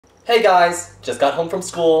Hey guys, just got home from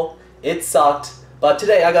school. It sucked, but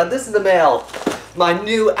today I got this in the mail. My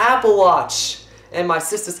new Apple Watch. And my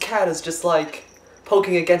sister's cat is just like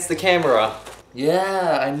poking against the camera.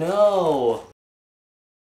 Yeah, I know.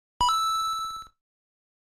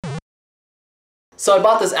 So I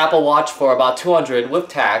bought this Apple Watch for about $200 with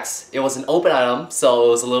tax. It was an open item, so it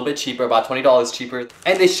was a little bit cheaper, about $20 cheaper.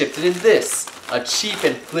 And they shipped it in this, a cheap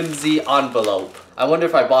and flimsy envelope. I wonder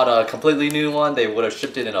if I bought a completely new one, they would have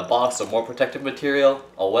shipped it in a box or more protective material.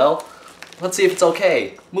 Oh well. Let's see if it's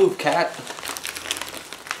okay. Move, cat.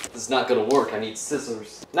 This is not gonna work, I need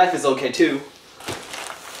scissors. Knife is okay too.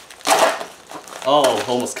 Oh,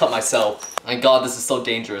 almost cut myself. My god, this is so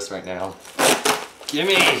dangerous right now.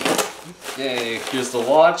 Gimme! Okay, here's the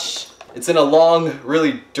watch. It's in a long,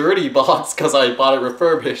 really dirty box because I bought it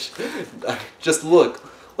refurbished. Just look.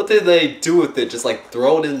 What did they do with it? Just like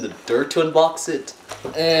throw it in the dirt to unbox it?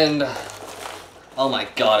 And oh my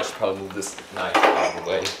god, I should probably move this knife out of the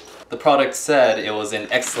way. The product said it was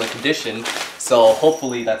in excellent condition, so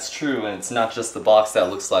hopefully that's true and it's not just the box that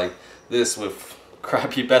looks like this with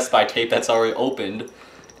crappy Best Buy tape that's already opened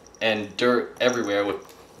and dirt everywhere with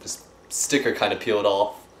this sticker kind of peeled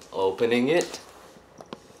off. Opening it.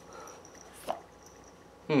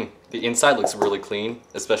 The inside looks really clean,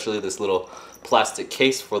 especially this little plastic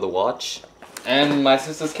case for the watch. And my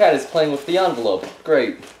sister's cat is playing with the envelope.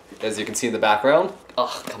 Great. As you can see in the background.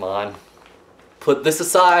 Oh, come on. Put this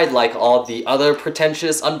aside like all the other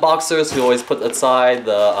pretentious unboxers who always put aside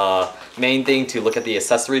the main thing to look at the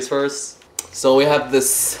accessories first. So we have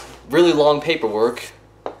this really long paperwork.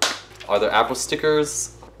 Are there Apple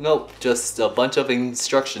stickers? Nope, just a bunch of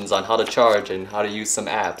instructions on how to charge and how to use some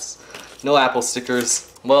apps. No Apple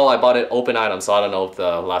stickers. Well, I bought it open item, so I don't know if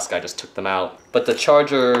the last guy just took them out. But the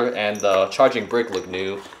charger and the charging brick look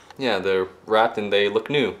new. Yeah, they're wrapped and they look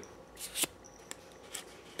new.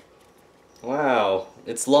 Wow,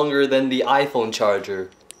 it's longer than the iPhone charger.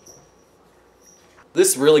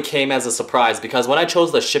 This really came as a surprise because when I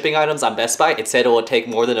chose the shipping items on Best Buy, it said it would take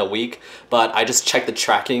more than a week, but I just checked the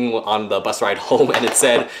tracking on the bus ride home and it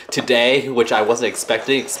said today, which I wasn't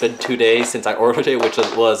expecting. It's been 2 days since I ordered it, which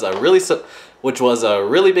was a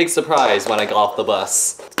really big surprise when I got off the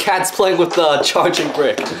bus. Cat's playing with the charging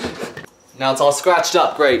brick. Now it's all scratched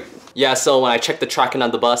up, great. Yeah, so when I checked the tracking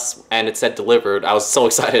on the bus and it said delivered, I was so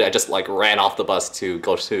excited I just like ran off the bus to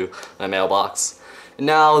go to my mailbox. And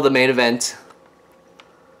now the main event.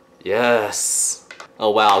 Yes.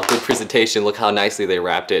 Oh wow, good presentation. Look how nicely they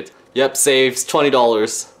wrapped it. Yep, saves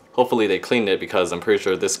 $20. Hopefully they cleaned it because I'm pretty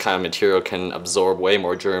sure this kind of material can absorb way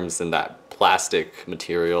more germs than that plastic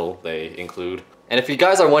material they include. And if you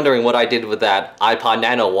guys are wondering what I did with that iPod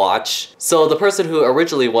Nano watch, so the person who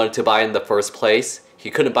originally wanted to buy it in the first place,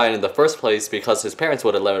 he couldn't buy it in the first place because his parents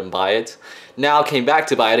wouldn't let him buy it. Now came back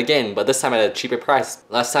to buy it again, but this time at a cheaper price.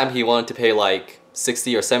 Last time he wanted to pay like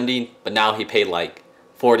 60 or 70, but now he paid like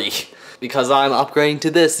 40 because I'm upgrading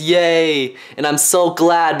to this, yay! And I'm so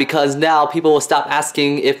glad because now people will stop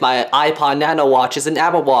asking if my iPod Nano watch is an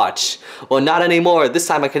Apple Watch. Well, not anymore. This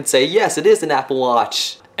time I can say, yes, it is an Apple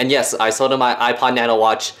Watch. And yes, I sold my iPod Nano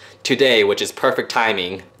watch today, which is perfect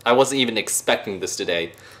timing. I wasn't even expecting this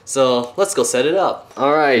today. So let's go set it up.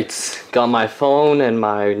 Alright, got my phone and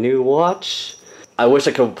my new watch. I wish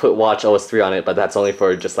I could put Watch OS 3 on it, but that's only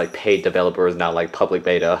for just like paid developers, not like public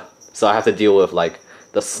beta. So I have to deal with like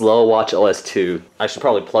the slow Watch OS 2. I should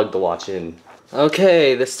probably plug the watch in.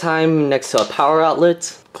 Okay, this time next to a power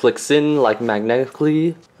outlet. Clicks in like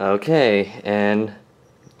magnetically. Okay, and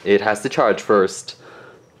it has to charge first.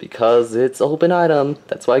 Because it's open item.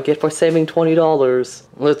 That's what I get for saving $20.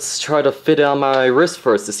 Let's try to fit it on my wrist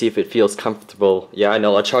first to see if it feels comfortable. Yeah, I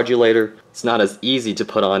know, I'll charge you later. It's not as easy to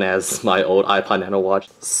put on as my old iPod Nano watch.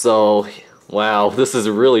 So, wow, this is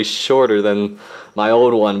really shorter than my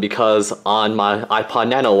old one because on my iPod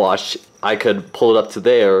Nano watch, I could pull it up to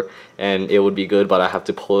there and it would be good, but I have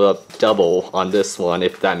to pull it up double on this one,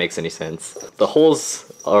 if that makes any sense. The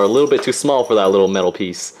holes are a little bit too small for that little metal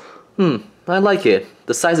piece. I like it.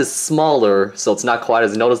 The size is smaller, so it's not quite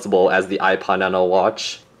as noticeable as the iPod Nano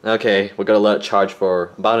watch. Okay, we're gonna let it charge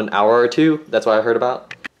for about an hour or two. That's what I heard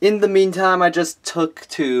about. In the meantime, I just took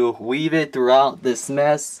to weave it throughout this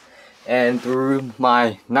mess and through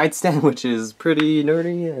my nightstand, which is pretty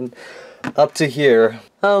nerdy, and up to here.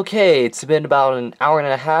 Okay, it's been about an hour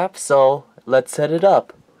and a half, so let's set it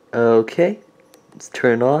up. Okay, let's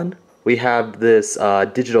turn it on. We have this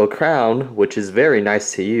digital crown, which is very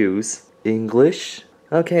nice to use. English.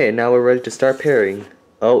 Okay, now we're ready to start pairing.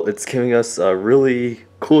 Oh, it's giving us a really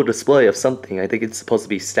cool display of something. I think it's supposed to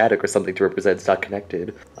be static or something to represent it's not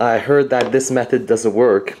connected. I heard that this method doesn't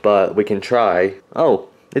work, but we can try. Oh,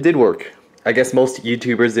 It did work. I guess most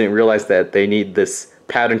YouTubers didn't realize that they need this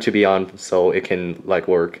pattern to be on so it can like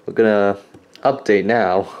work. We're gonna update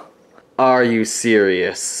now. Are you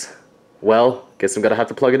serious? Well, guess I'm gonna have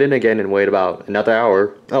to plug it in again and wait about another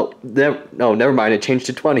hour. Oh, no, never mind, it changed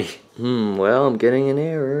to 20. Well, I'm getting an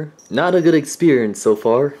error. Not a good experience so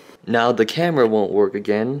far. Now the camera won't work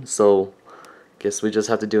again, so guess we just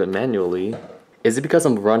have to do it manually. Is it because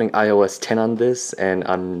I'm running iOS 10 on this and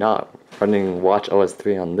I'm not running watchOS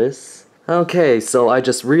 3 on this? Okay, so I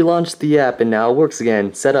just relaunched the app and now it works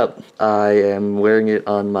again. Setup. I am wearing it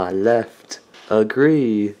on my left.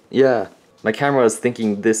 Agree. Yeah. My camera is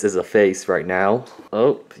thinking this is a face right now.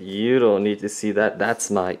 Oh, you don't need to see that. That's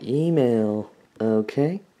my email.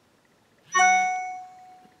 Okay.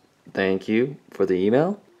 Thank you for the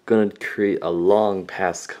email. Gonna create a long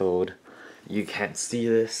passcode. You can't see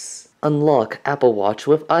this. Unlock Apple Watch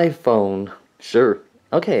with iPhone. Sure.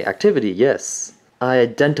 Okay, activity, yes. I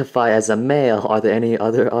identify as a male. Are there any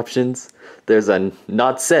other options? There's a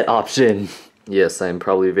not set option. Yes, I am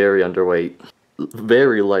probably very underweight.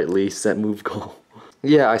 Very lightly set move goal.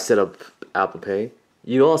 Yeah, I set up Apple Pay.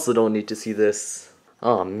 You also don't need to see this.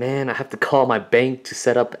 Oh man, I have to call my bank to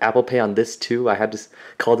set up Apple Pay on this too. I had to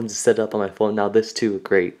call them to set up on my phone. Now this too,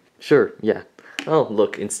 great. Sure, yeah. Oh,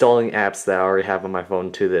 look, installing apps that I already have on my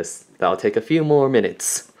phone to this. That'll take a few more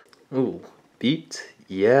minutes. Ooh, beat?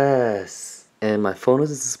 Yes. And my phone is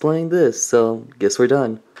displaying this, so guess we're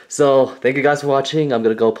done. So, thank you guys for watching. I'm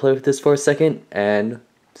gonna go play with this for a second, and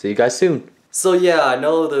see you guys soon. So yeah, I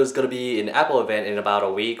know there's gonna be an Apple event in about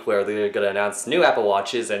a week where they're gonna announce new Apple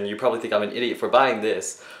Watches, and you probably think I'm an idiot for buying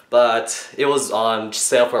this, but it was on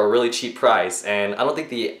sale for a really cheap price, and I don't think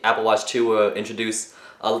the Apple Watch 2 will introduce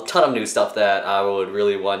a ton of new stuff that I would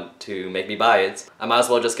really want to make me buy it. I might as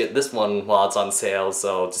well just get this one while it's on sale,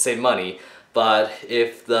 so to save money. But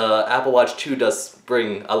if the Apple Watch 2 does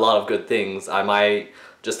bring a lot of good things, I might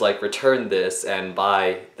just like return this and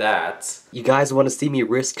buy that. You guys want to see me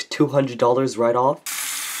risk $200 right off?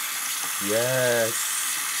 Yes.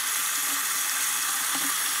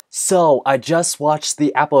 So, I just watched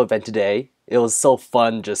the Apple event today. It was so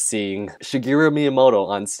fun just seeing Shigeru Miyamoto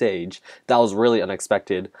on stage. That was really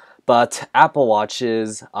unexpected. But Apple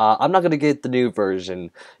Watches, I'm not gonna get the new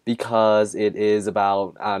version because it is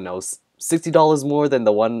about, I don't know, $60 more than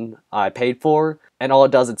the one I paid for, and all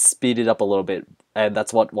it does is speed it up a little bit, and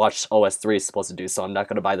that's what watchOS 3 is supposed to do, so I'm not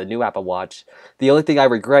going to buy the new Apple Watch. The only thing I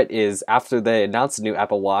regret is after they announced the new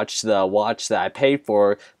Apple Watch, the watch that I paid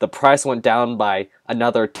for, the price went down by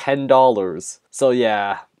another $10. So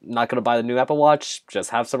yeah, not going to buy the new Apple Watch,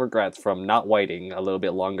 just have some regrets from not waiting a little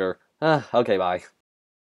bit longer. Okay, bye.